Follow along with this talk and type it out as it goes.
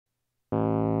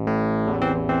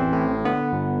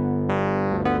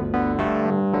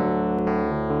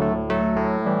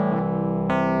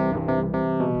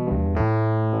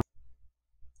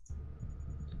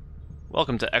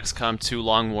Welcome to XCOM 2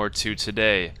 Long War 2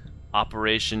 today.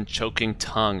 Operation Choking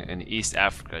Tongue in East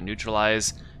Africa.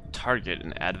 Neutralize target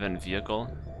an Advent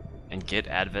vehicle and get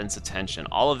Advent's attention.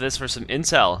 All of this for some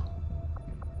intel.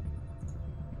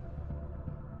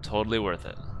 Totally worth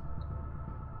it.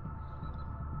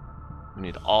 We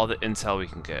need all the intel we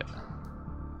can get.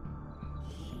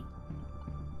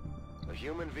 A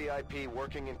human VIP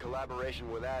working in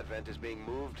collaboration with Advent is being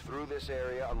moved through this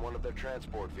area on one of their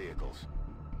transport vehicles.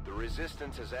 The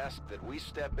Resistance has asked that we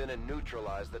step in and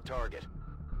neutralize the target.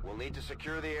 We'll need to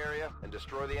secure the area and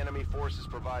destroy the enemy forces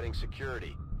providing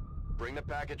security. Bring the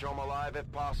package home alive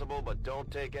if possible, but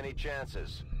don't take any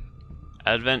chances.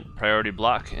 Advent priority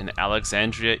block in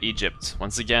Alexandria, Egypt.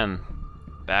 Once again,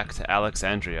 back to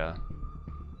Alexandria.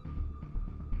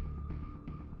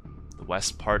 The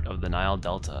west part of the Nile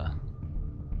Delta.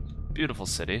 Beautiful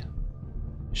city.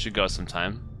 You should go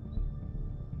sometime.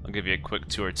 I'll give you a quick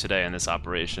tour today in this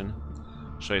operation.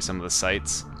 Show you some of the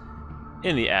sites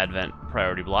in the Advent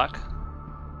priority block.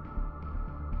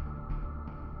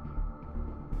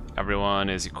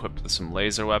 Everyone is equipped with some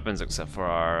laser weapons except for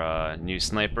our new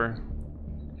sniper.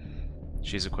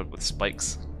 She's equipped with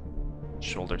spikes,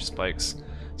 shoulder spikes.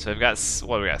 So we've got,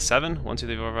 what, we got 7? 1, 2,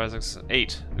 3, 4, 5, 6,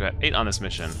 8. We've got 8 on this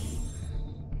mission.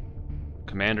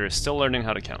 Commander is still learning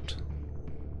how to count.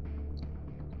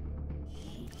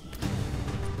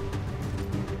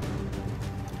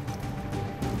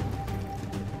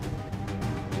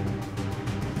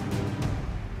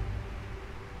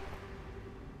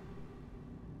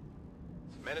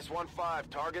 Menace 1-5,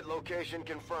 target location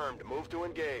confirmed. Move to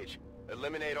engage.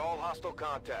 Eliminate all hostile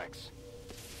contacts.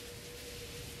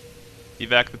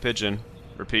 Evac the pigeon.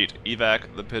 Repeat,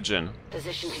 evac the pigeon.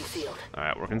 Position concealed.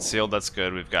 Alright, we're concealed, that's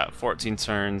good. We've got 14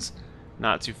 turns,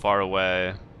 not too far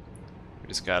away. We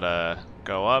just gotta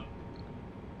go up.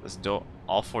 This door,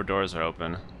 all 4 doors are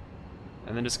open.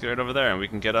 And then just get right over there, and we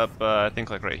can get up, I think,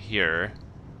 like right here.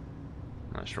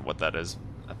 Not sure what that is.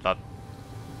 I thought...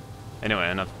 Anyway,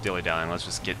 enough dilly-dallying, let's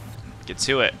just get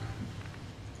to it.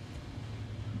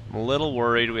 I'm a little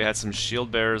worried. We had some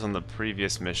shield bearers on the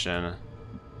previous mission.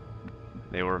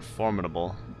 They were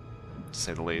formidable, to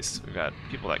say the least. We've got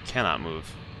people that cannot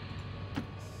move.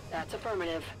 That's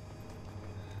affirmative.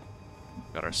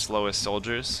 Got our slowest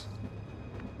soldiers.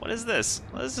 What is this?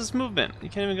 What is this movement? You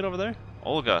can't even get over there?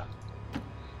 Olga.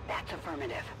 That's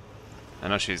affirmative. I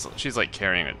know she's like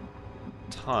carrying a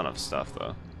ton of stuff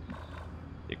though.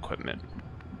 Equipment.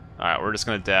 Alright, we're just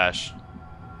gonna dash.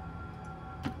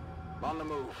 On the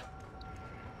move.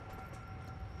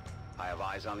 I have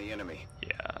eyes on the enemy.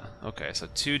 Yeah, okay, so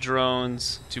 2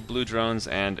 drones, 2 blue drones,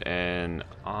 and an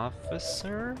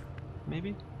officer,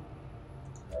 maybe?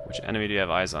 Which enemy do you have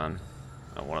eyes on?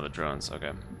 Oh, one of the drones,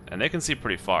 okay. And they can see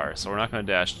pretty far, so we're not gonna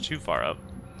dash too far up.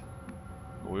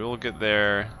 We will get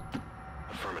there.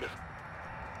 Affirmative.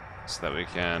 So that we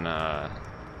can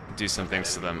do some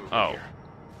things to them. Oh.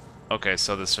 Okay,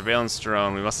 so the surveillance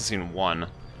drone, we must have seen one.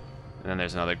 And then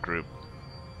there's another group.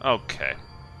 Okay.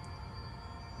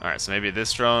 Alright, so maybe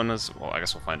this drone is... Well, I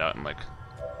guess we'll find out in, like,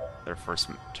 their first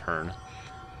turn.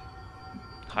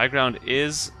 High ground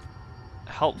is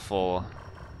helpful.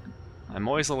 I'm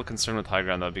always a little concerned with high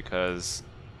ground, though, because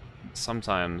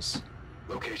sometimes...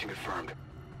 Location confirmed.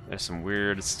 There's some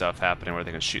weird stuff happening where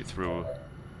they can shoot through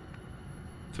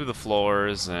the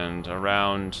floors and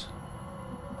around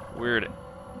weird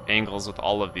angles with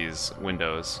all of these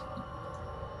windows.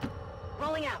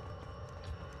 Rolling out.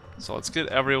 So let's get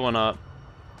everyone up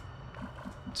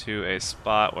to a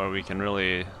spot where we can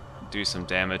really do some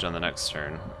damage on the next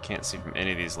turn. Can't see from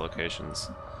any of these locations.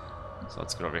 So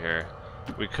let's get over here.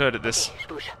 We could, this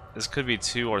could be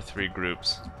 2 or 3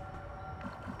 groups.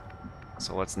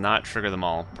 So let's not trigger them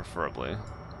all, preferably.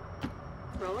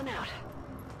 Rolling out.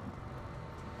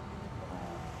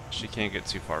 She can't get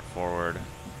too far forward.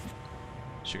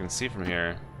 She can see from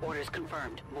here. Orders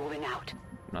confirmed. Moving out.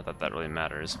 Not that that really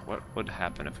matters. What would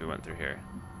happen if we went through here?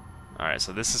 Alright,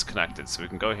 so this is connected, so we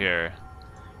can go here.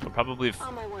 We'll probably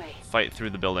On my way. fight through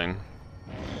the building.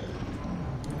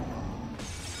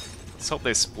 Let's hope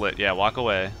they split. Yeah, walk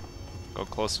away. Go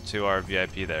closer to our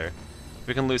VIP there. If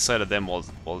we can lose sight of them, we'll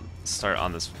start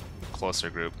on this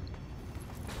closer group.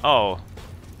 Oh.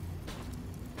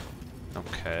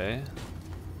 Okay.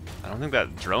 I don't think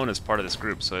that drone is part of this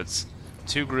group, so it's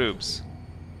 2 groups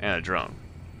and a drone.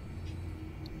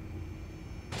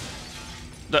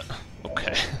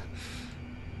 Okay.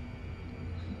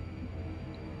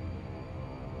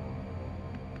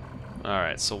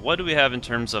 Alright, so what do we have in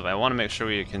terms of... I want to make sure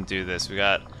we can do this. We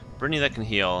got Brittany that can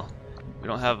heal. We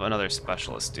don't have another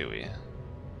specialist, do we?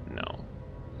 No.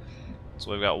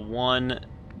 So we've got 1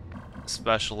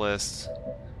 specialist.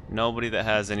 Nobody that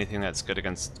has anything that's good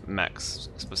against mechs,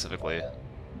 specifically.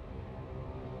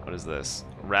 What is this?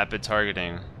 Rapid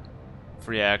targeting.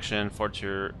 Free action,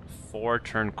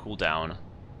 4-turn cooldown.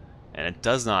 And it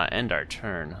does not end our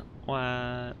turn.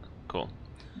 What? Cool.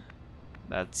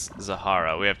 That's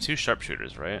Zahara. We have 2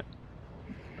 sharpshooters, right?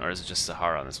 Or is it just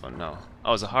Zahara on this one? No.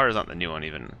 Oh, Zahara's not the new one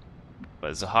even.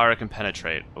 But Zahara can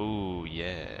penetrate. Ooh,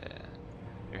 yeah.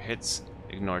 Your hits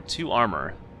ignore 2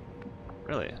 armor.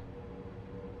 Really?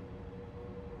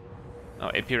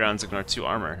 Oh, AP rounds ignore 2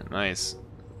 armor. Nice.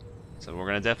 So we're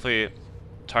gonna definitely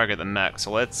target the mech.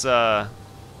 So let's, no.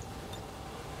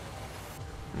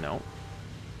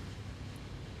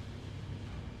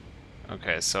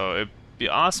 Okay, so it'd be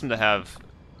awesome to have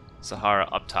Zahara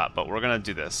up top, but we're gonna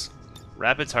do this.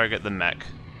 Rapid target the mech.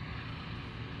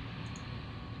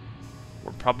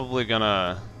 We're probably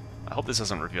gonna... I hope this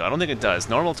doesn't reveal. I don't think it does.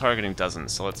 Normal targeting doesn't,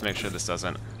 so let's make sure this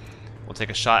doesn't. We'll take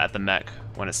a shot at the mech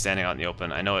when it's standing out in the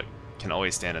open. I know it can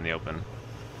always stand in the open.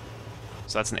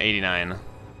 So that's an 89.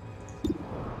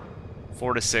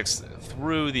 4 to 6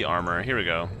 through the armor. Here we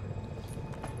go.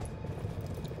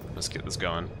 Let's get this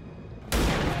going.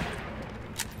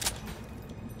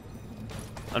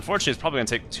 Unfortunately, it's probably going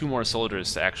to take 2 more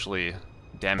soldiers to actually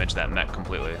damage that mech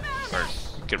completely. Or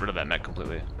get rid of that mech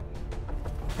completely.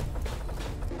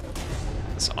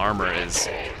 This armor is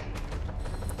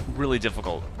really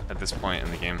difficult at this point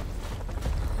in the game.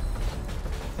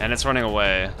 And it's running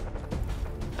away.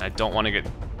 I don't want to get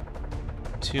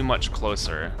too much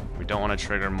closer. We don't want to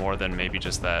trigger more than maybe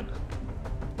just that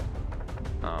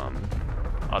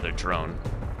other drone.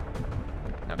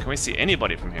 Now, can we see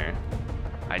anybody from here?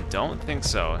 I don't think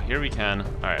so. Here we can.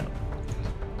 Alright.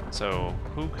 So,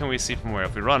 who can we see from where?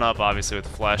 If we run up, obviously, with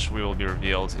flesh, we will be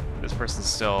revealed. This person's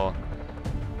still...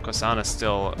 Kosana's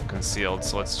still concealed,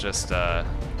 so let's just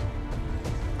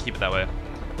keep it that way.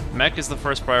 Mech is the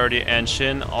first priority, and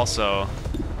Shen also...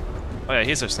 Oh yeah,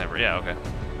 he's our sniper. Yeah, okay.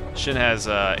 Shen has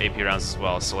AP rounds as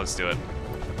well, so let's do it.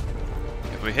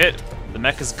 If we hit, the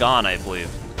mech is gone, I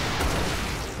believe.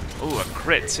 Ooh, a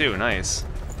crit too. Nice.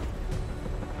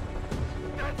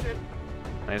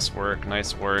 Nice work,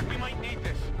 nice work. We might need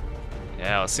this.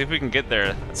 Yeah, let's see if we can get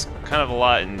there. It's kind of a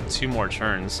lot in 2 more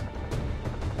turns.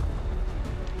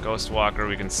 Ghost Walker,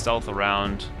 we can stealth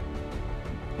around.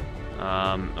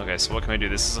 Okay, so what can we do?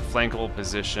 This is a flankable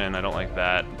position. I don't like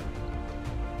that.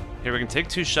 Here, we can take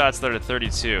 2 shots that are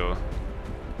 32.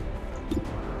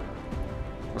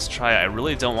 Let's try it. I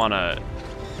really don't want to...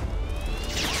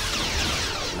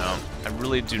 No, I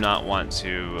really do not want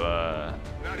to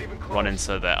run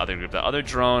into that other group. That other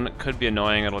drone could be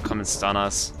annoying. It'll come and stun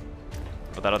us.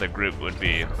 But that other group would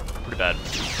be pretty bad.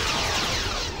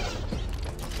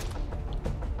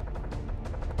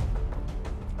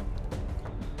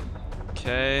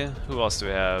 Okay, who else do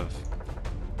we have?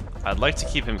 I'd like to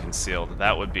keep him concealed.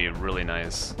 That would be really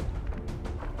nice.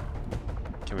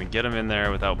 Can we get him in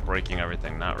there without breaking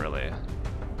everything? Not really.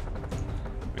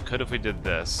 We could if we did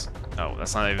this. Oh,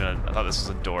 that's not even a... I thought this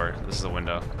was a door. This is a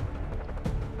window.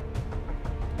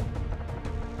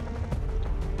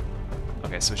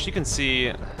 Okay, so she can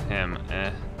see him.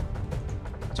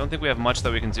 Don't think we have much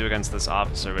that we can do against this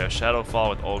officer. We have Shadowfall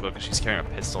with Olga because she's carrying a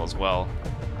pistol as well.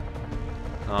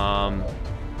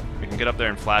 We can get up there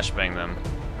and flashbang them.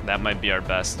 That might be our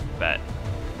best bet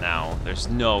now. There's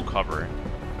no cover.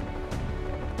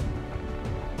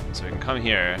 So we can come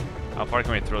here. How far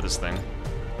can we throw this thing?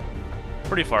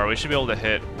 Pretty far. We should be able to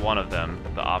hit one of them,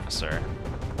 the officer.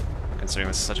 Considering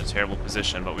this is such a terrible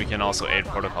position, but we can also aid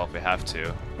protocol if we have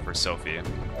to, for Sophie.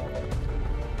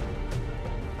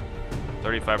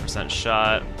 35%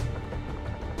 shot.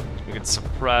 We can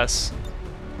suppress.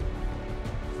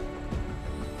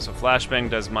 So flashbang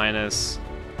does minus...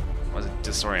 Was it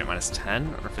disorient? Minus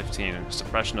 10 or 15?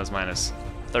 Suppression does minus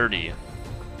 30.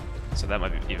 So that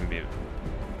might even be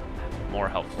more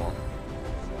helpful.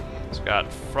 So we've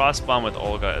got Frost Bomb with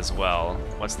Olga as well.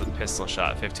 What's the pistol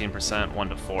shot? 15%, 1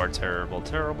 to 4. Terrible,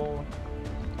 terrible.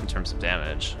 In terms of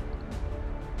damage.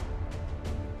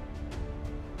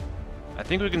 I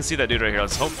think we can see that dude right here.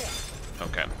 Let's hope.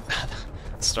 Okay.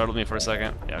 It startled me for a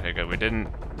second. Yeah, okay, good. We didn't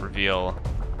reveal.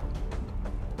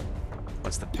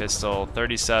 What's the pistol?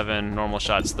 37. Normal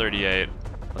shot's 38.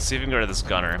 Let's see if we can go to this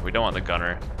gunner. We don't want the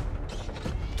gunner.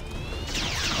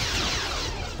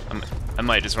 I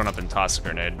might just run up and toss a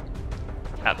grenade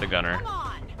at the gunner.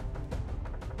 I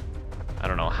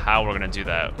don't know how we're gonna do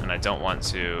that, and I don't want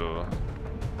to...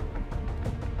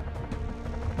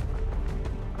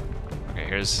 Okay,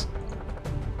 here's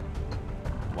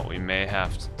what we may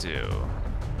have to do.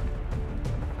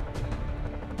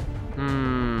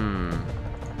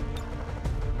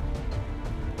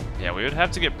 Yeah, we would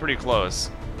have to get pretty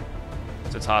close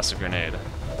to toss a grenade.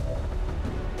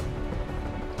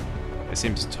 It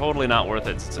seems totally not worth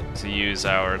it to use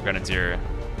our Grenadier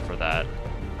for that.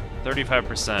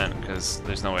 35%, because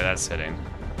there's no way that's hitting.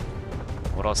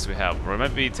 What else do we have? We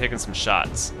might be taking some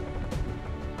shots.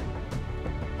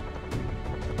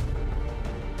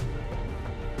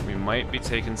 We might be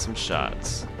taking some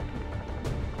shots.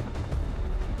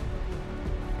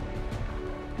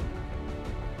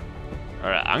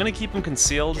 Alright, I'm gonna keep him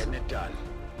concealed. Getting it done.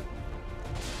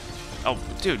 Oh,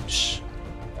 dude, shh.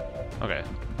 Okay.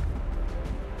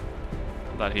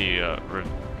 I thought he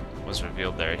was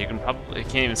revealed there. He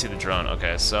can't even see the drone.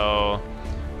 Okay, so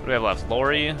what do we have left?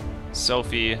 Lori,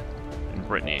 Sophie, and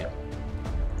Brittany.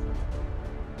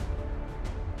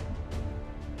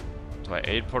 Do I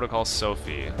aid protocol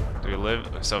Sophie? Do we live?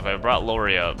 So if I brought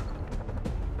Lori up,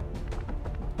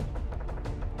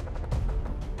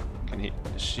 can he?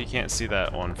 She can't see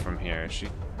that one from here. She.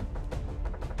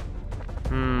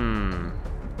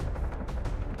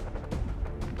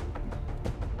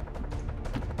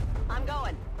 I'm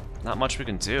going. Not much we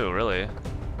can do, really.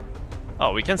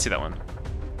 Oh, we can see that one.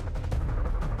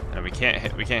 And we can't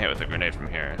hit with a grenade from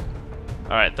here.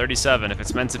 Alright, 37, if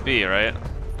it's meant to be, right?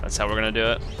 That's how we're gonna do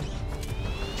it.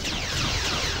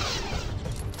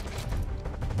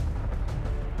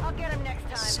 I'll get him next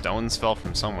time. Stones fell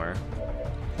from somewhere.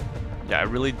 Yeah, I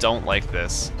really don't like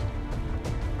this.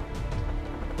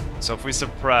 So if we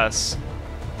suppress...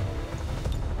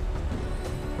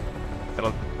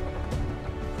 it'll...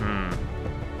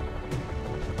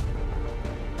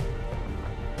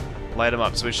 Light him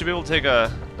up. So we should be able to take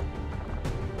a...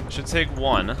 should take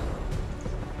one.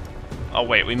 Oh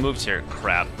wait, we moved here.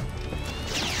 Crap.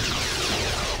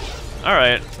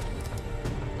 Alright.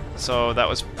 So that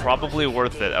was probably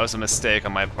worth it. That was a mistake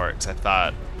on my part, because I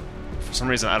thought... for some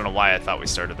reason, I don't know why I thought we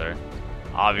started there.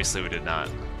 Obviously we did not.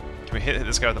 Can we hit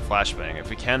this guy with a flashbang? If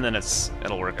we can, then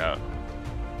it'll work out.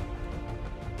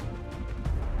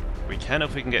 We can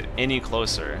if we can get any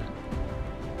closer.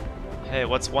 Hey,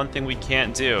 what's one thing we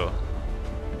can't do?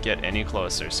 Get any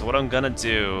closer. So what I'm gonna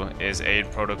do is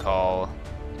aid protocol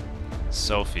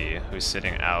Sophie, who's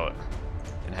sitting out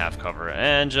in half cover,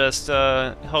 and just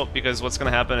hope, because what's gonna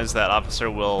happen is that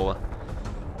officer will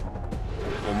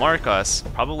mark us,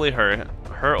 probably her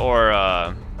or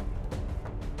oh,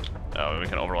 we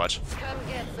can Overwatch. Come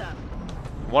get some.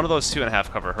 One of those two in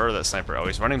half cover, her or that sniper. Oh,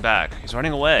 he's running back. He's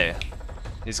running away.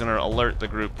 He's gonna alert the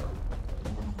group.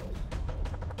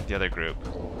 The other group.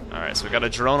 Alright, so we got a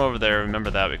drone over there. Remember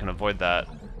that. We can avoid that.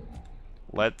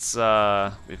 Let's,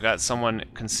 we've got someone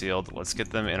concealed. Let's get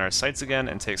them in our sights again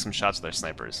and take some shots with our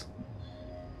snipers.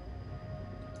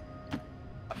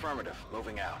 Affirmative.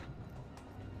 Moving out.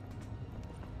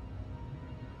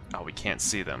 Oh, we can't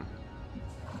see them.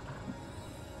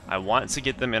 I want to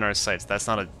get them in our sights. That's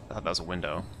not a... I thought that was a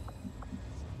window.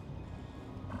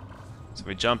 So if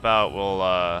we jump out,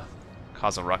 we'll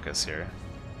cause a ruckus here.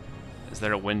 Is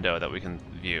there a window that we can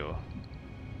view?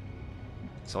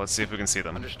 So let's see if we can see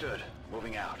them. Understood.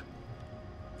 Moving out.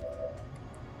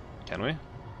 Can we?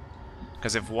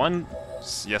 Because if one...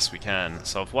 yes, we can.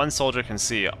 So if one soldier can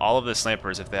see all of the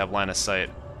snipers, if they have line of sight,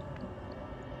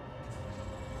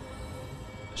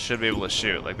 should be able to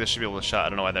shoot. Like, this should be able to shot. I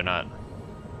don't know why they're not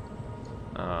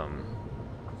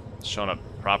showing up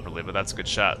properly, but that's a good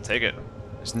shot. Take it.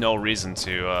 There's no reason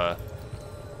to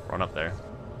run up there.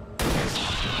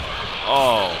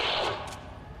 Oh,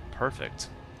 perfect.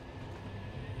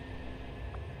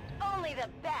 Only the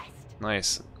best.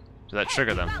 Nice. Did that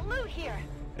trigger them? Got loot here.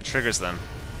 It triggers them.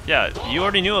 Yeah, you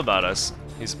already knew about us.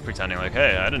 He's pretending like,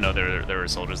 hey, I didn't know there were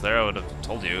soldiers there. I would have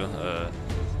told you. I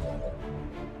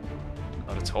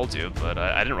would have told you, but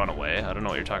I didn't run away. I don't know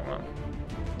what you're talking about.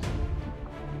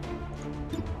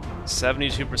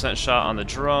 72% shot on the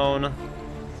drone.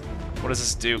 What does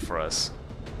this do for us?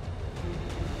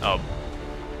 Oh,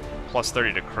 plus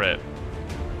 30 to crit.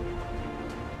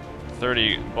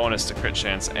 30 bonus to crit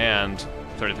chance and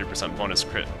 33% bonus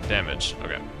crit damage.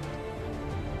 Okay.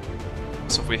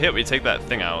 So if we hit, we take that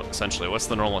thing out, essentially. What's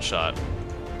the normal shot?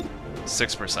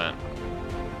 6%.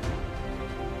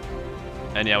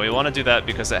 And yeah, we want to do that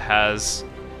because it has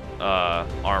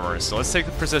armor. So let's take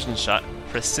the precision shot,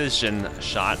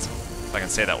 if I can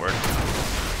say that word.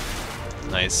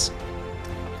 Nice.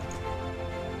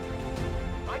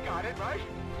 I got it, right?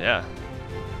 Yeah,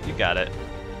 you got it.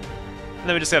 And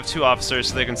then we just have two officers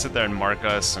so they can sit there and mark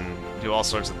us and do all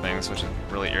sorts of things, which is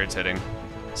really irritating.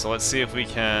 So let's see if we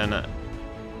can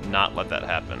not let that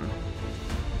happen.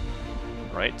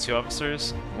 Right, two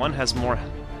officers? One has more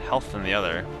health than the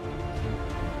other.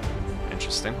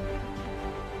 Interesting.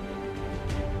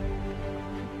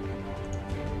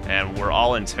 And we're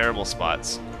all in terrible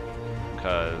spots.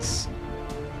 Because...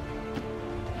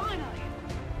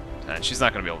 And she's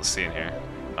not going to be able to see in here.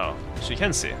 Oh, she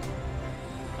can see.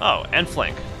 Oh, and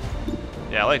flank.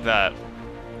 Yeah, I like that.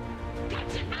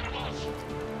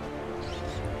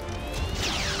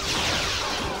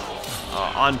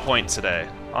 On point today.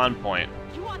 On point.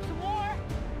 You want some more?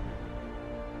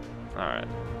 Alright.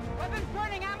 Weapons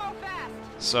burning ammo fast.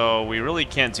 So we really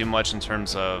can't do much in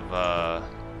terms of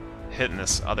hitting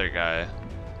this other guy.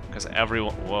 Because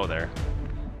everyone... Whoa there.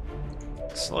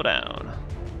 Slow down.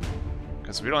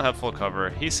 Because we don't have full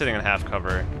cover. He's sitting in half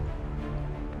cover.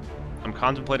 I'm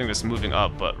contemplating just moving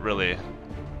up, but really...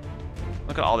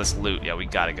 Look at all this loot. Yeah, we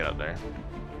gotta get up there.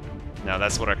 Now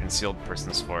that's what our concealed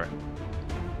person's for.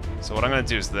 So what I'm gonna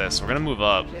do is this. We're gonna move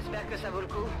up.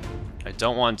 I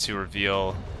don't want to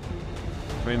reveal...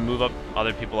 Can we move up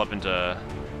other people up into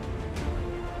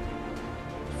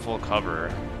full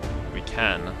cover? We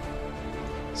can.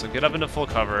 So get up into full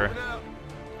cover.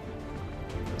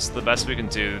 This is the best we can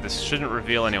do. This shouldn't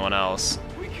reveal anyone else.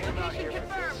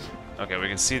 Okay, we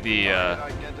can see the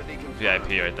VIP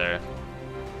right there.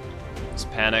 He's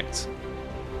panicked.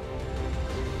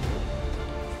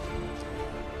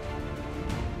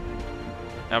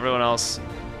 Everyone else,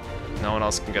 no one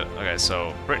else can get... Okay,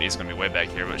 so Brittany's gonna be way back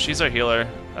here, but she's our healer.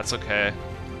 That's okay.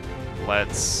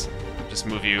 Let's just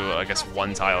move you, I guess,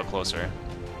 one tile closer.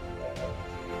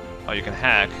 Oh, you can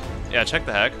hack. Yeah, check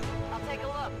the hack. I'll take a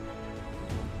look.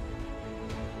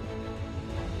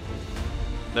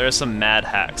 There are some mad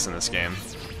hacks in this game,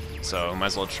 so might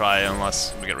as well try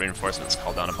unless we get reinforcements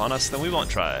called down upon us, then we won't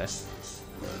try.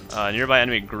 Nearby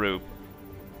enemy group.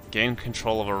 Gain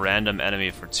control of a random enemy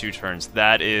for 2 turns.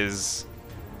 That is...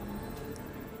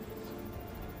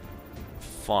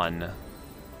 fun.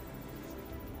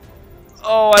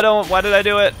 Oh, I don't... Why did I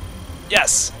do it?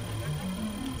 Yes!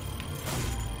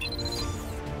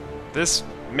 This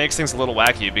makes things a little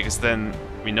wacky, because then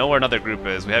we know where another group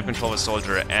is, we have control of a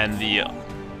soldier, and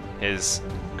his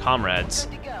comrades...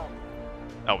 Good to go.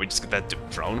 Oh, we just get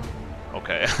that drone?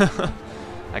 Okay.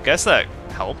 I guess that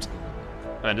helped.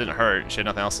 It didn't hurt. She had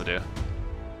nothing else to do.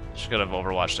 She could have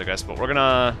overwatched, I guess, but we're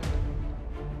gonna...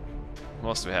 What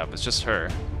else do we have? It's just her.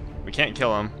 We can't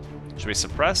kill him. Should we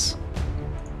suppress?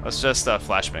 Let's just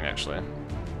flashbang, actually.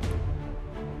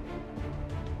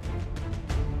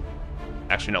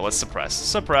 Actually, no, let's suppress.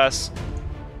 Suppress!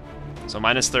 So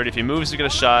minus 30. If he moves, we get a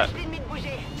shot.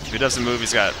 If he doesn't move,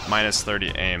 he's got minus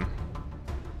 30 aim.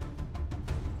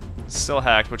 Still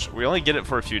hacked, which we only get it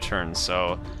for a few turns,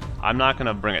 so... I'm not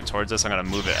gonna bring it towards us, I'm gonna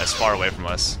move it as far away from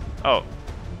us. Oh.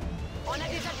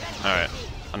 Alright,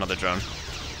 another drone.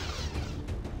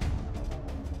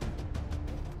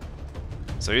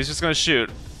 So he's just gonna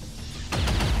shoot.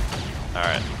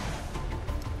 Alright.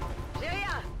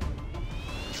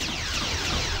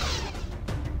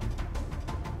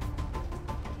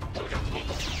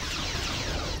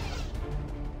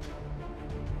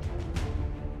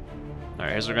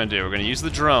 Alright, here's what we're gonna do. We're gonna use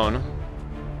the drone.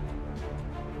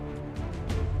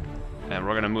 And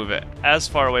we're gonna move it as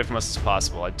far away from us as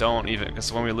possible. I don't even,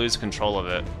 because when we lose control of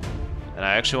it, and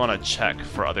I actually want to check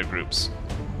for other groups.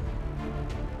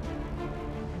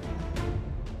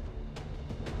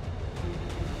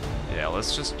 Yeah,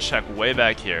 let's just check way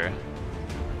back here.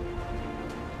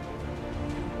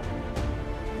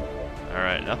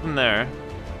 Alright, nothing there.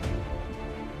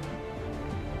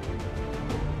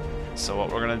 So what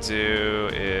we're gonna do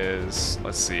is,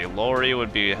 let's see, Lori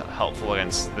would be helpful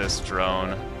against this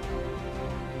drone.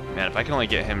 Man, if I can only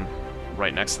get him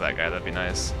right next to that guy, that'd be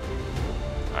nice.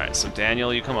 Alright, so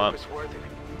Daniel, you come up.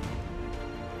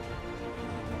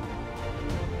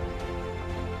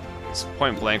 These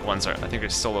point-blank ones are, I think, are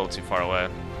still a little too far away.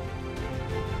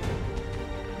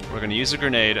 We're gonna use a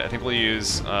grenade. I think we'll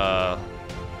use, well,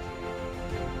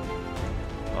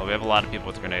 we have a lot of people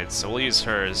with grenades, so we'll use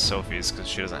her as Sophie's, because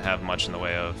she doesn't have much in the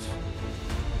way of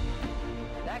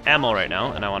ammo right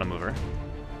now, and I want to move her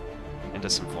into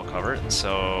some full cover,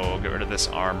 so get rid of this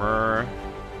armor.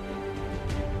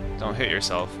 Don't hit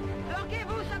yourself.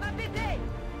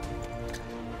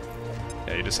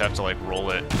 Yeah, you just have to like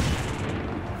roll it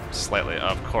slightly,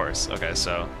 of course. Okay,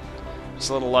 so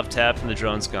just a little left tap and the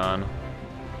drone's gone.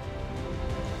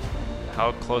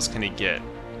 How close can he get?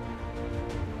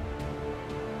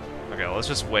 Okay, well, let's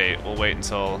just wait. We'll wait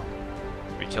until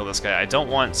we kill this guy. I don't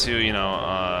want to, you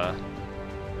know,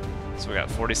 so we got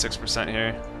 46%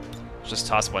 here. Just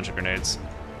toss a bunch of grenades.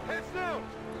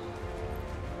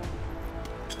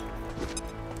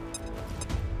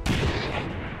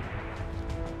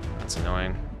 That's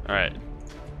annoying. Alright.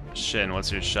 Shen,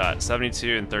 what's your shot?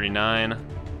 72 and 39.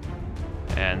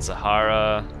 And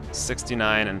Zahara,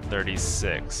 69 and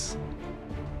 36.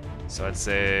 So I'd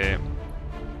say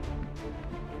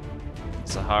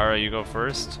Sahara, you go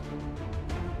first.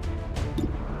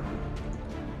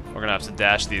 We're gonna have to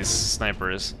dash these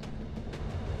snipers.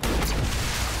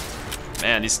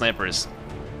 Man, these snipers.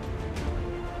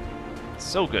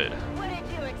 So good. What did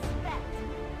you expect?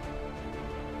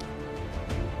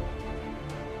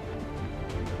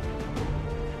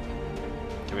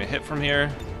 Can we hit from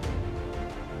here?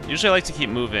 Usually I like to keep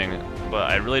moving,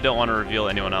 but I really don't want to reveal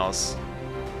anyone else.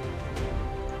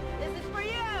 This is for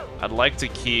you. I'd like to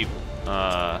keep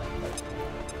our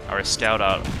scout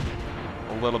out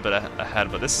a little bit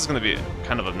ahead, but this is going to be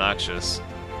kind of obnoxious.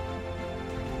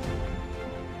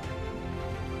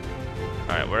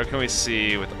 Alright, where can we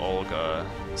see with Olga?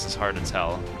 This is hard to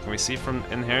tell. Can we see from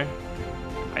in here?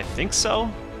 I think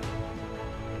so.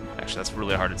 Actually, that's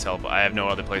really hard to tell, but I have no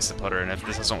other place to put her, and if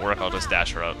this doesn't work, I'll just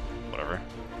dash her up. Whatever.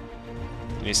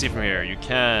 Can you see from here? You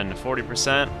can.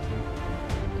 40%.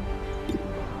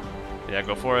 Yeah,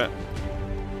 go for it.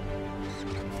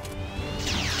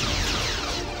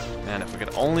 Man, if we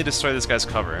could only destroy this guy's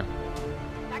cover.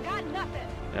 I got nothing.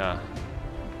 Yeah.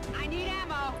 I need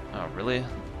ammo. Oh, really?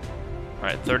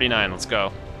 Alright, 39, let's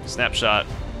go. Snapshot.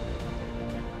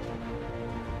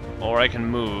 Or I can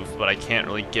move, but I can't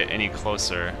really get any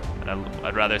closer. And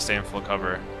I'd rather stay in full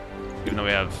cover. Even though we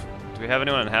have... Do we have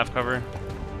anyone in half cover?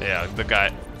 Yeah, the guy...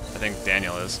 I think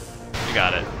Daniel is. We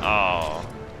got it. Oh.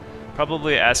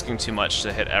 Probably asking too much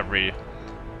to hit every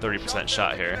 30%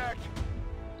 shot here.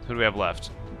 Who do we have left?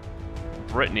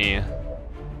 Brittany.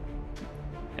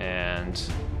 And...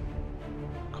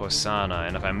 Kosana.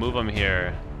 And if I move them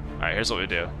here... Alright, here's what we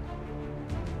do.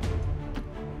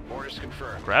 Orders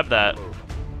confirmed. Grab that.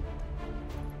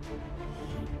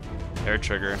 Air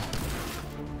trigger.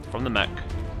 From the mech.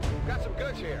 Got some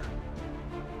goods here.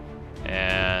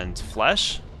 And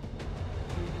flesh?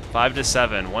 5 to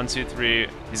 7. 1, 2, 3.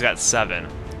 He's got 7.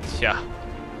 Yeah.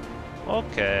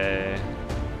 Okay.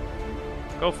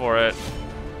 Go for it.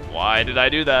 Why did I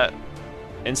do that?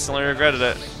 Instantly regretted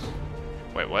it.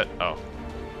 Wait, what? Oh.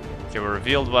 Okay, we're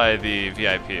revealed by the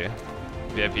VIP.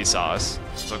 VIP saw us.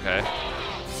 It's okay.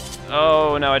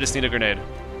 Oh, now I just need a grenade.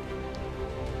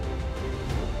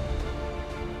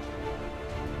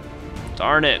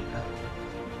 Darn it.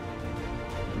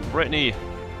 Brittany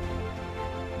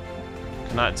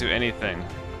cannot do anything.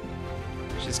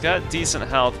 She's got decent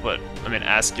health, but I mean,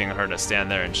 asking her to stand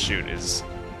there and shoot is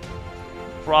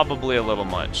probably a little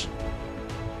much.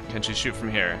 Can she shoot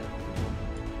from here?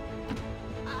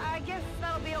 I guess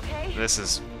that'll be okay. This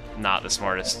is not the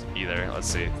smartest either. Let's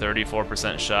see,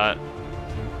 34% shot.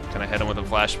 Can I hit him with a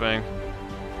flashbang?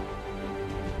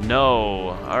 No.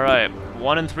 All right,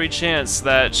 1 in 3 chance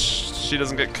that she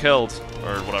doesn't get killed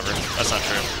or whatever. That's not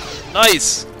true.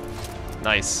 Nice.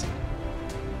 Nice.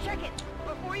 Check it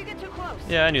before you get too close.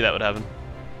 Yeah, I knew that would happen.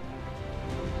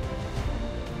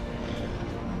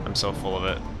 I'm so full of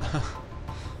it.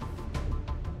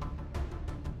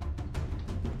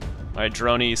 Alright,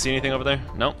 Droney, you see anything over there?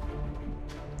 Nope.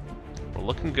 We're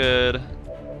looking good.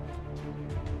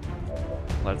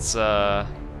 Let's go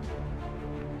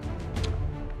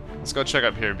check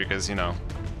up here because, you know,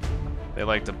 they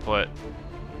like to put...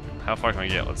 How far can we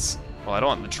get? Let's... Well, I don't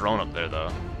want the drone up there,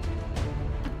 though.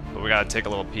 But we gotta take a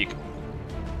little peek.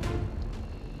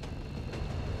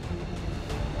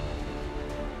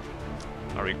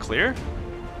 Are we clear?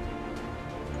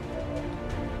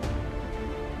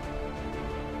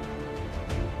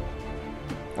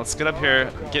 Let's get up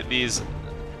here, get these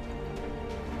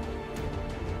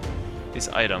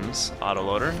items.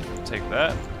 Autoloader, take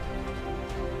that.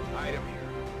 Item here.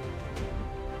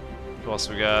 Who else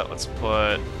we got? Let's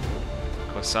put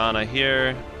Kosana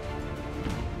here.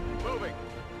 Moving.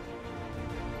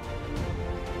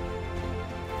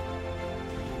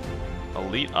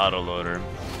 Elite autoloader.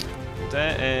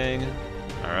 Dang.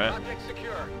 Alright. Object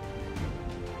secure.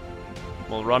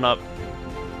 We'll run up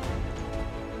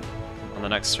on the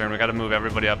next turn. We gotta move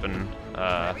everybody up and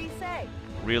Whatever you say.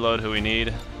 reload who we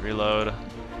need. Reload.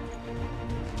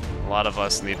 A lot of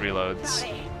us need reloads.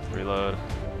 Got it. Reload.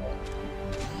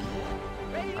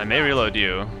 Ready to I may go. reload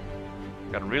you.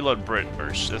 Gotta reload Brit or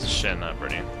this is Shen, not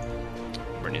Brittany.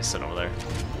 Brittany's sitting over there.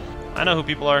 I know who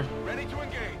people are. Ready to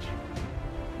engage.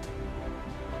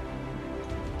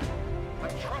 I'm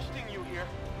trusting you here.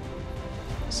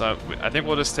 So I think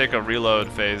we'll just take a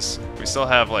reload phase. We still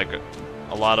have like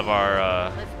a lot of our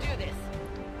Let's do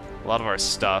this.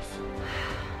 stuff.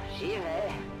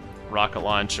 Yeah. Rocket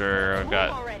launcher. I've Move got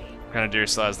already. Grenadier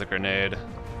still has the grenade.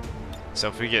 So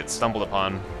if we get stumbled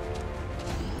upon,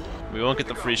 we won't get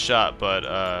the free shot, but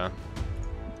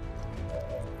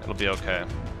it'll be okay.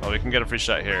 Well, we can get a free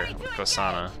shot here with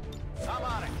Kosana. I'm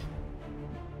on it.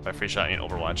 By free shot, I mean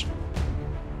Overwatch.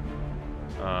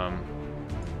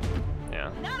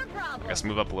 Yeah. Not a problem. I guess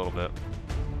move up a little bit.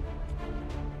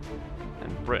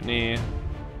 And Brittany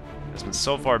has been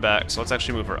so far back, so let's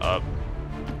actually move her up.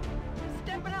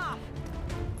 Stepping off.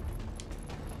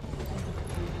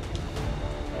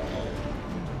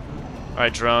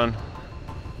 Alright, drone.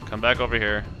 Come back over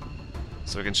here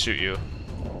so we can shoot you.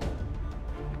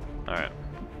 Alright.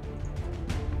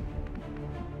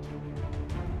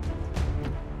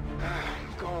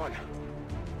 I'm going.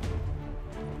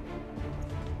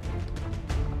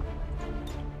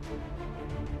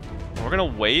 We're gonna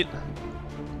wait.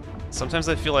 Sometimes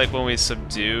I feel like when we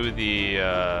subdue the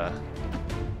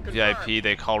VIP,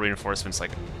 they call reinforcements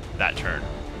like that turn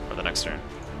or the next turn.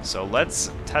 So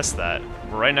let's test that.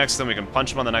 We're right next to them. We can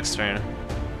punch them on the next turn.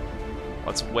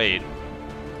 Let's wait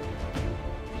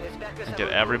and get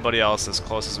everybody else as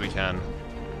close as we can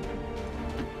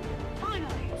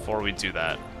before we do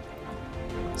that.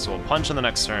 So we'll punch on the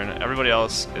next turn. Everybody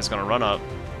else is gonna run up.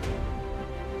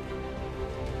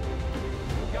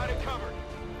 Got it covered.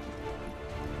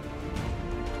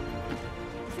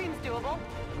 Seems doable.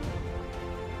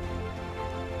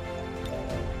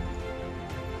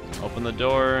 Open the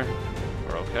door.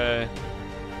 We're okay.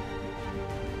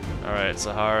 Alright,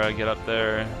 Sahara, get up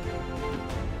there.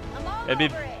 I'm all It'd be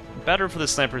over it. better for the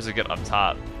snipers to get up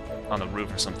top on the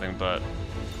roof or something, but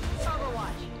Overwatch.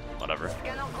 whatever.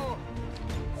 Gonna go.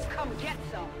 Come get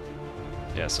some.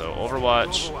 Yeah, so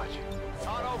Overwatch. Overwatch.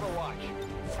 On Overwatch.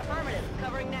 Affirmative.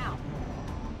 Covering now.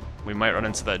 We might run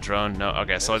into that drone. No,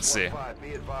 okay, so let's see. S15,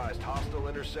 be advised, hostile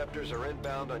interceptors are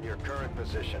inbound on your current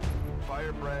position.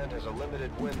 Firebrand has a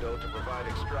limited window to provide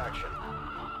extraction.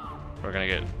 Are we gonna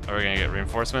get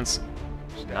reinforcements?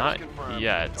 Status Not confirmed.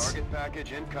 yet. Target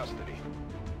package in custody.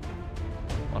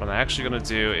 What I'm actually gonna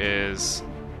do is,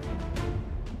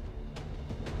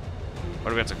 where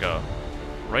do we have to go?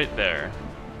 Right there.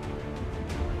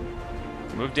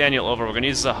 Move Daniel over. We're gonna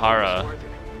use Zahara. Worth it.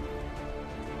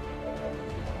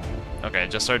 Okay,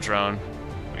 just our drone.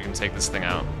 We can take this thing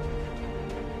out.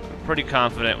 I'm pretty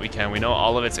confident we can. We know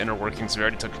all of its inner workings. We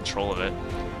already took control of it.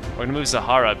 We're gonna move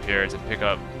Zahara up here to pick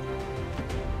up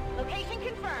Location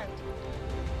confirmed.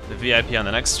 the VIP on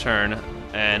the next turn,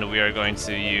 and we are going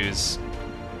to use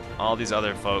all these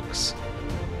other folks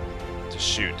to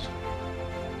shoot.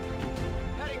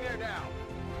 Heading there now.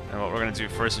 And what we're gonna do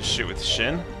first is shoot with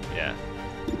Shen. Yeah.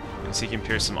 Because he can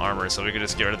pierce some armor, so we can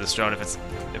just get rid of this drone. If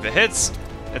it hits,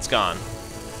 it's gone.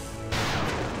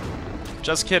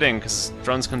 Just kidding, because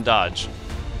drones can dodge.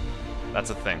 That's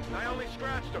a thing. I only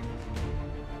scratched him.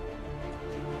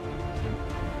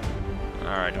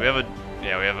 Alright, do we have a...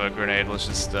 Yeah, we have a grenade. Let's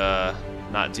just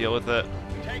not deal with it.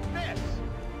 Take this.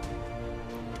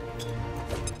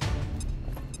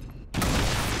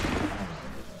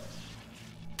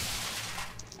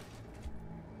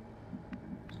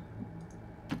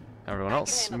 Everyone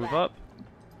else, handle move that. up.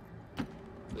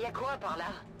 Y'a quoi par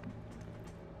là?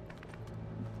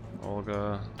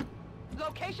 Olga.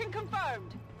 Location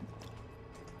confirmed.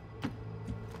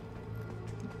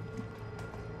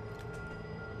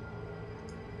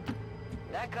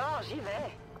 D'accord, j'y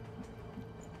vais.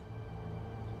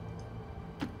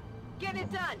 Get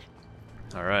it done.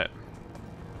 Alright.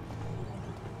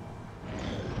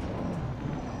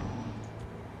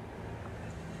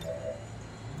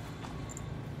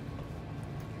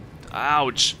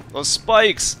 Ouch! Those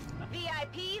spikes!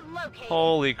 VIP located.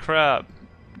 Holy crap.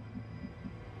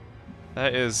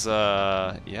 That is,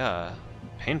 yeah,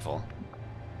 painful.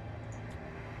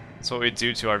 That's what we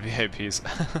do to our VIPs.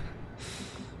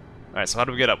 Alright, so how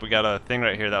do we get up? We got a thing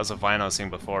right here. That was a vine I was seeing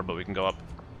before, but we can go up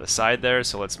the side there,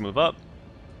 so let's move up.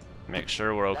 Make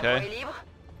sure we're okay.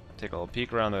 Take a little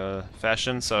peek around the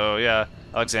fashion. So, yeah,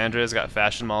 Alexandria's got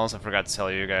fashion malls. I forgot to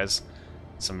tell you guys.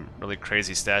 Some really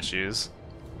crazy statues.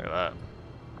 Look at that.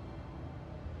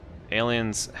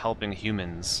 Aliens helping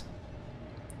humans.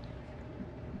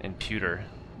 In pewter.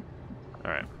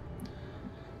 Alright.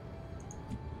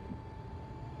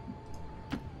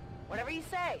 Whatever you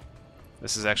say.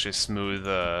 This is actually a smooth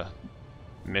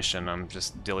mission. I'm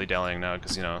just dilly-dallying now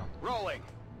because, you know, Rolling.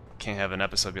 can't have an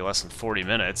episode be less than 40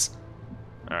 minutes.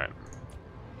 Alright.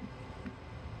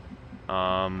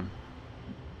 I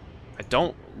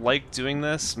don't like doing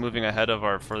this, moving ahead of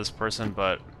our furthest person,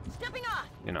 but, Stepping off.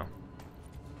 you know,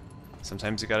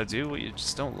 sometimes you gotta do what you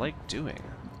just don't like doing.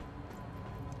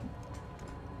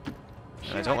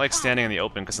 And I don't like standing in the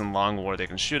open because in Long War they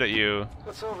can shoot at you,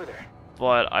 What's over there?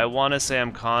 but I want to say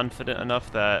I'm confident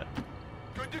enough that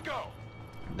Good to go.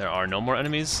 there are no more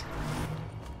enemies.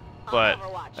 But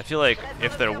Overwatch. I feel like Let's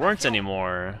if go there see weren't what's any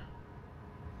more,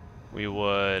 we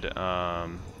would, yeah,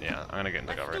 I'm gonna get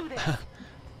into Let's cover. do this.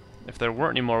 If there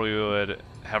weren't any more, we would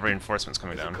have reinforcements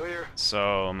coming Is it down. clear?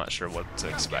 So I'm not sure what to Come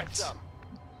get expect. some.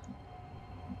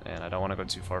 And I don't want to go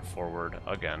too far forward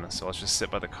again, so let's just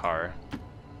sit by the car.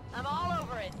 I'm all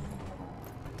over it.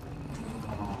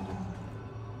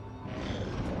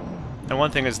 And one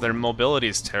thing is their mobility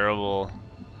is terrible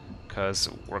because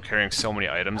we're carrying so many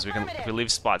items. If we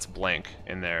leave spots blank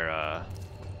in their,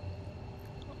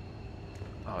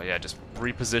 oh yeah, just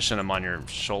reposition them on your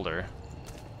shoulder.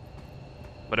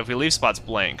 But if we leave spots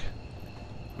blank,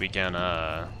 we can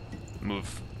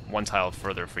move one tile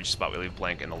further for each spot we leave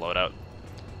blank in the loadout.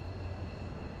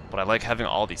 But I like having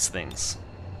all these things.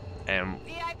 And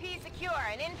VIP secure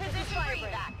and in position for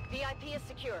evac. VIP is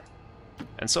secure.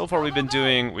 so far we've been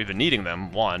needing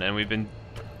them, one, and we've been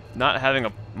not having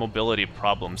a mobility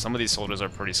problem. Some of these soldiers are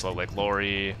pretty slow, like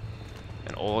Lori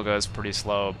and Olga is pretty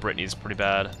slow, Brittany's pretty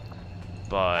bad.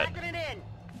 But Backing it in.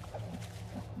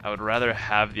 I would rather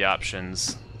have the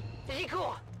options Is he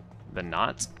cool? than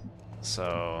not.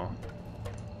 So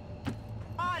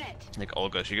On it. like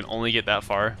Olga, she can only get that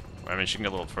far. I mean, she can get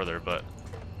a little further, but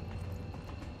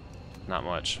not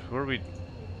much. Who are we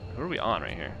on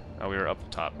right here? Oh, we were up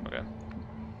top. Okay.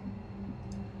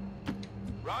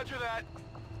 Roger that.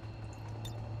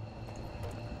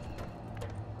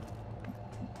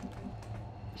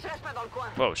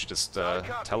 Whoa, she just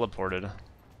teleported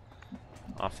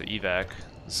off the evac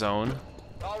zone.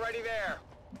 Already there.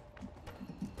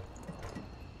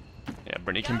 Yeah,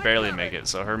 Brittany can barely make it,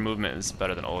 so her movement is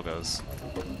better than Olga's.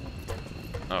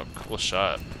 Oh, cool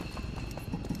shot.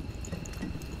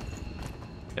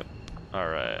 Yep.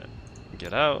 Alright.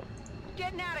 Get out.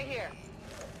 Getting out of here.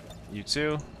 You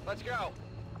too. Let's go.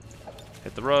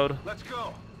 Hit the road. Let's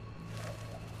go.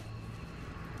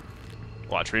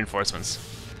 Watch reinforcements.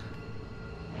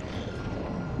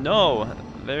 No!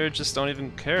 They just don't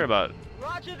even care about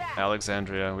Roger that.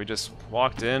 Alexandria. We just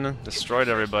walked in, destroyed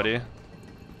everybody,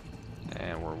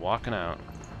 and we're walking out.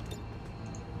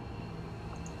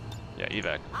 Yeah,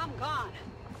 evac. I'm gone.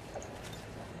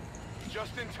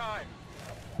 Just in time.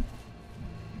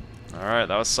 Alright,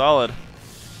 that was solid.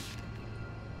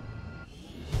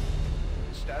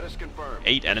 Status confirmed.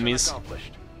 8 Mission enemies.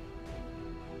 accomplished.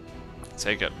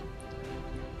 Take it.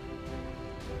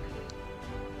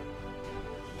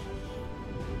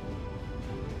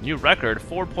 New record,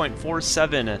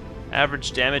 4.47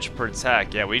 average damage per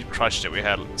attack. Yeah, we crushed it. We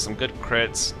had some good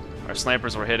crits. Our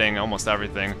snipers were hitting almost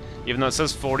everything. Even though it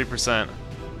says 40%,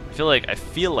 I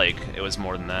feel like it was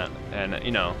more than that. And,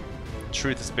 you know,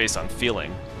 truth is based on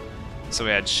feeling. So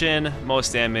we had Shen,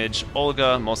 most damage,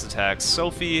 Olga, most attacks,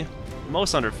 Sophie,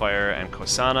 most under fire, and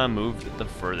Kosana moved the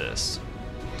furthest.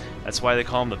 That's why they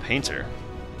call him the Painter.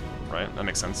 Right? That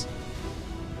makes sense.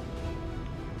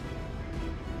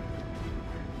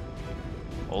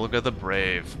 Olga the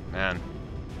Brave, man.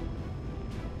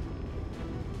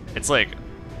 It's like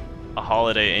a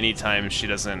holiday anytime she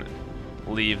doesn't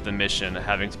leave the mission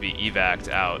having to be evac'd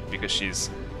out because she's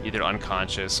either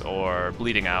unconscious or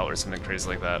bleeding out or something crazy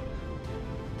like that.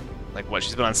 Like what,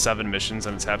 she's been on 7 missions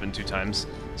and it's happened 2 times,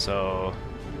 so...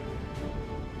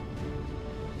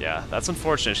 yeah, that's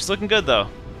unfortunate. She's looking good though,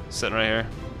 sitting right here.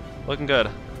 Looking good.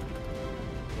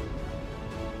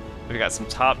 We got some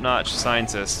top-notch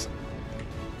scientists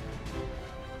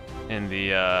in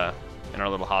the in our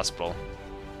little hospital.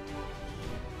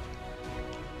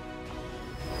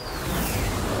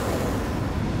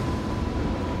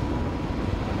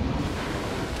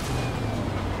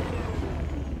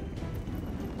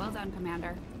 Well done,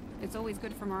 Commander. It's always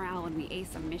good for morale when we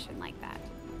ace a mission like that.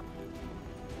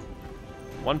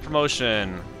 1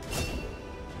 promotion.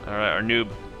 Alright, our noob.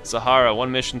 Zahara, 1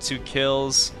 mission, 2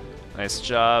 kills. Nice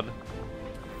job.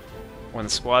 When the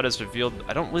squad is revealed,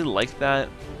 I don't really like that.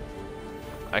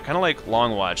 I kind of like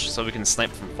Long Watch, so we can snipe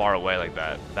from far away like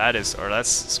that. That's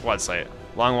Squad Sight.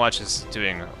 Long Watch is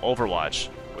doing Overwatch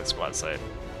with Squad Sight.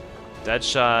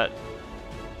 Deadshot.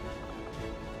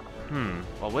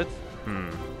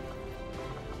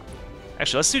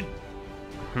 Actually, let's do...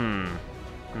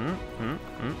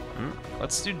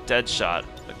 Let's do Deadshot.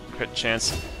 A crit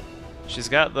chance. She's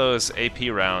got those AP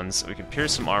rounds. We can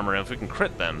pierce some armor, and if we can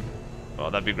crit them, well,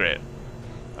 that'd be great.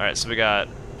 Alright, so we got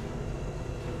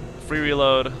free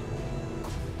reload,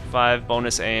 5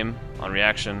 bonus aim on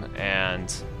reaction,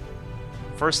 and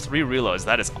first 3 reloads.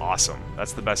 That is awesome.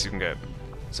 That's the best you can get.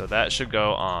 So that should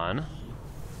go on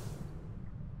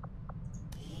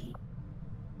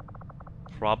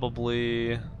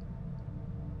probably...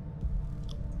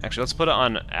 Actually, let's put it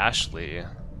on Ashley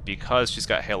because she's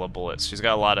got Halo bullets. She's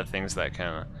got a lot of things that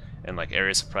can and like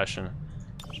area suppression.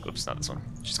 Oops, not this one.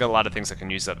 She's got a lot of things that can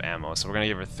use up ammo, so we're gonna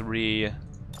give her 3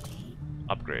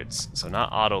 upgrades. So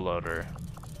not autoloader.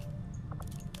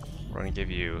 We're gonna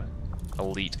give you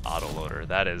elite autoloader.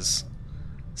 That is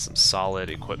some solid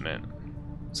equipment.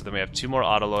 So then we have 2 more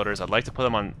autoloaders. I'd like to put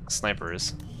them on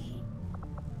snipers.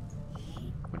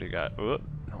 What do you got? Ooh,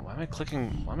 no, why am I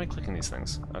clicking these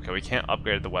things? Okay, we can't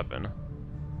upgrade the weapon.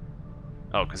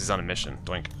 Oh, because he's on a mission.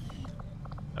 Doink.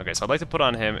 Okay, so I'd like to put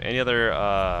on him any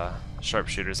other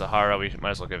sharpshooter. Zahara, we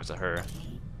might as well give it to her.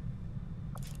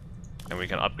 And we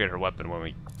can upgrade her weapon when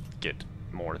we get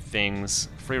more things.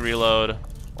 Free reload.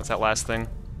 What's that last thing?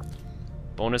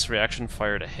 Bonus reaction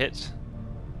fire to hit.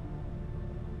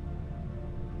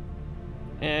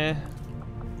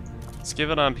 Let's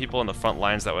give it on people in the front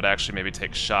lines that would actually maybe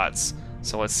take shots.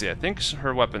 So let's see, I think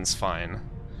her weapon's fine.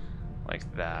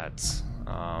 Like that.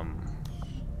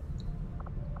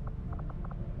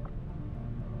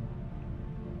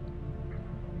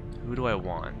 Who do I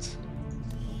want?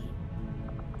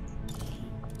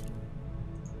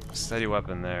 Steady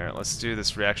weapon there. Let's do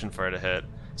this reaction fire to hit.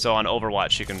 So on Overwatch,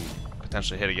 she can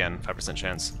potentially hit again. 5%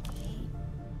 chance.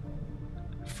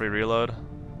 Free reload.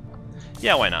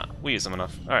 Yeah, why not? We use them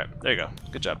enough. Alright, there you go.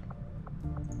 Good job.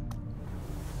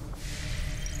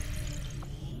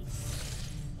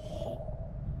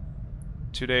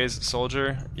 Two days,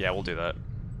 soldier? Yeah, we'll do that.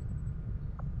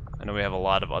 I know we have a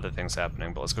lot of other things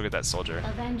happening, but let's go get that soldier.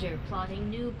 Avenger plotting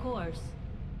new course.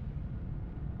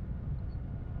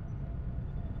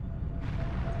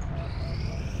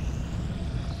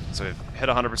 So we've hit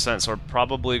 100%, so we're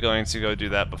probably going to go do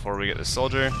that before we get the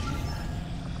soldier.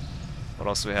 What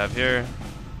else do we have here?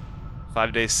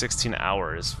 5 days, 16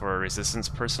 hours for resistance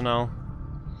personnel.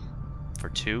 For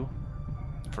 2?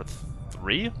 For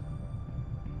 3?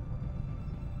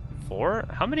 4?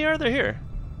 How many are there here?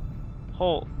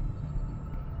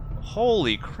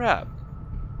 Holy crap.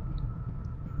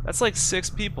 That's like 6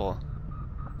 people.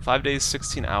 5 days,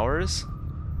 16 hours?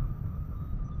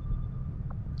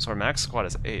 So our max squad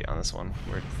is 8 on this one.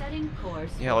 Weird. Setting course.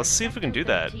 Yeah, let's see if we can do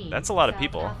that. That's a lot of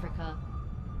people. Africa.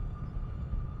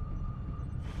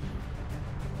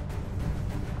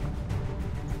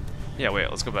 Yeah, wait,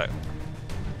 let's go back.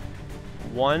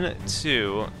 1,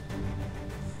 2,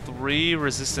 3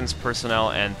 resistance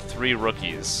personnel and 3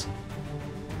 rookies.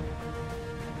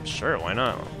 Sure, why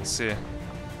not? Let's see.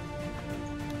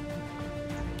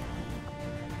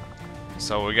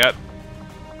 So we got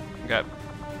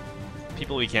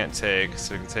people we can't take,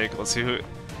 so we can take, let's see who, if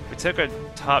we took our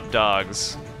top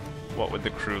dogs, what would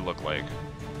the crew look like?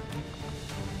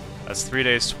 That's 3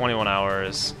 days, 21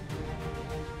 hours.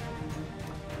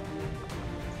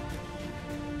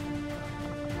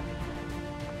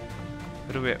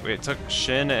 Who do we took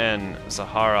Shen and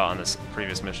Zahara on this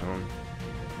previous mission.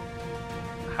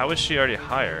 How is she already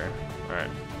higher? Alright.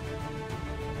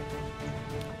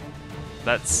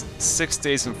 That's 6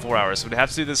 days and 4 hours. So we'd have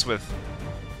to do this with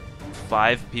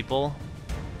 5 people.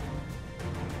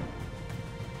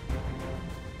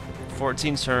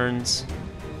 14 turns.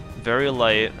 Very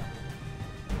light.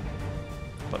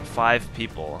 But 5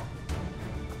 people.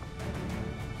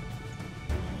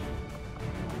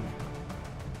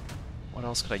 What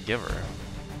else could I give her?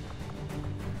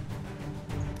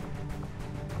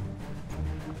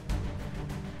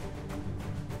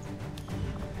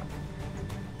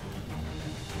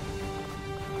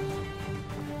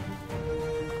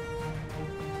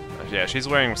 Yeah, she's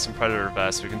wearing some Predator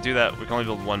vests. We can do that. We can only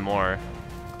build 1 more.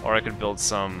 Or I could build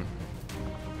some...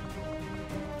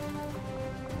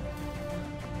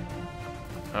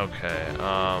 Okay,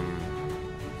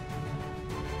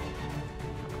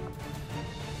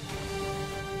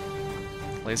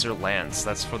 Laser Lance,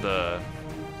 that's for the...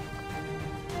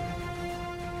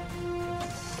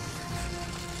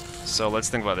 So let's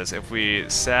think about this. If we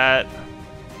sat...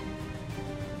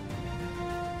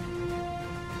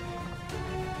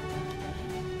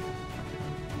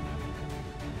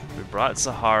 We brought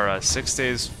Zahara, 6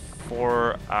 days,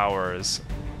 4 hours.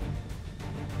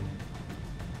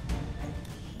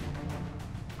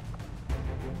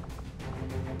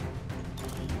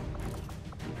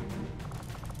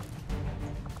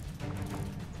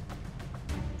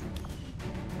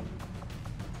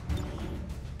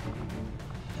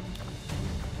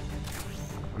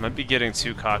 I might be getting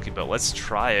too cocky, but let's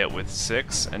try it with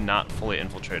 6 and not fully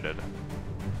infiltrated.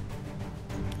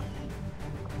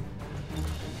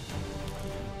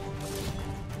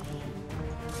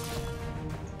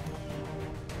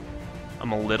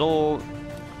 I'm a little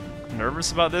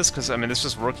nervous about this because, I mean, it's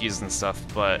just rookies and stuff,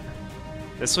 but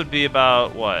this would be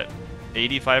about, what,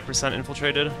 85%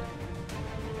 infiltrated?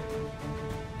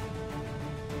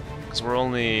 Because we're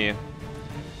only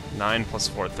 9 plus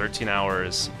 4, 13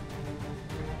 hours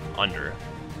under.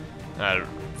 And I'd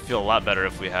feel a lot better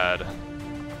if we had...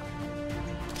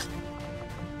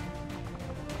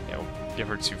 You know, give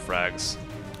her 2 frags.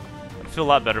 I'd feel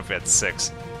a lot better if we had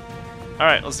 6.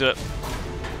 Alright, let's do it.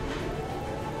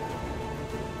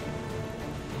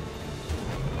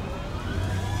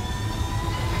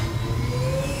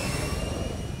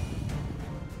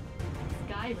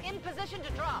 In position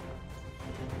to drop.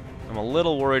 I'm a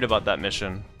little worried about that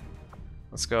mission.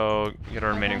 Let's go get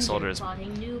our remaining soldiers.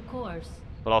 Plotting new course.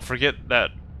 But I'll forget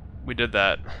that we did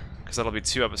that, because that'll be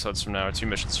 2 episodes from now, or 2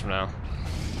 missions from now.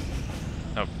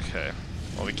 Okay.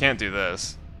 Well, we can't do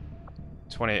this.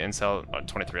 28 intel,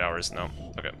 23 hours, no.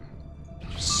 Okay.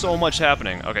 So much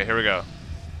happening. Okay, here we go.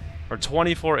 We're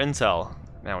 24 intel.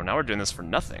 Now we're doing this for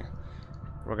nothing.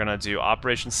 We're gonna do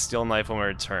Operation Steel Knife when we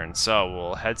return. So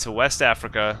we'll head to West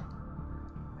Africa,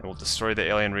 and we'll destroy the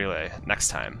alien relay next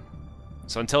time.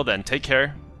 So until then, take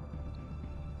care.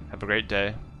 Have a great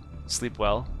day. Sleep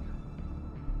well.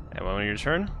 And when we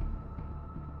return,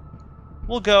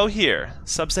 we'll go here,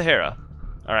 Sub-Sahara.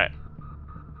 Alright.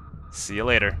 See you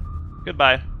later.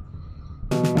 Goodbye.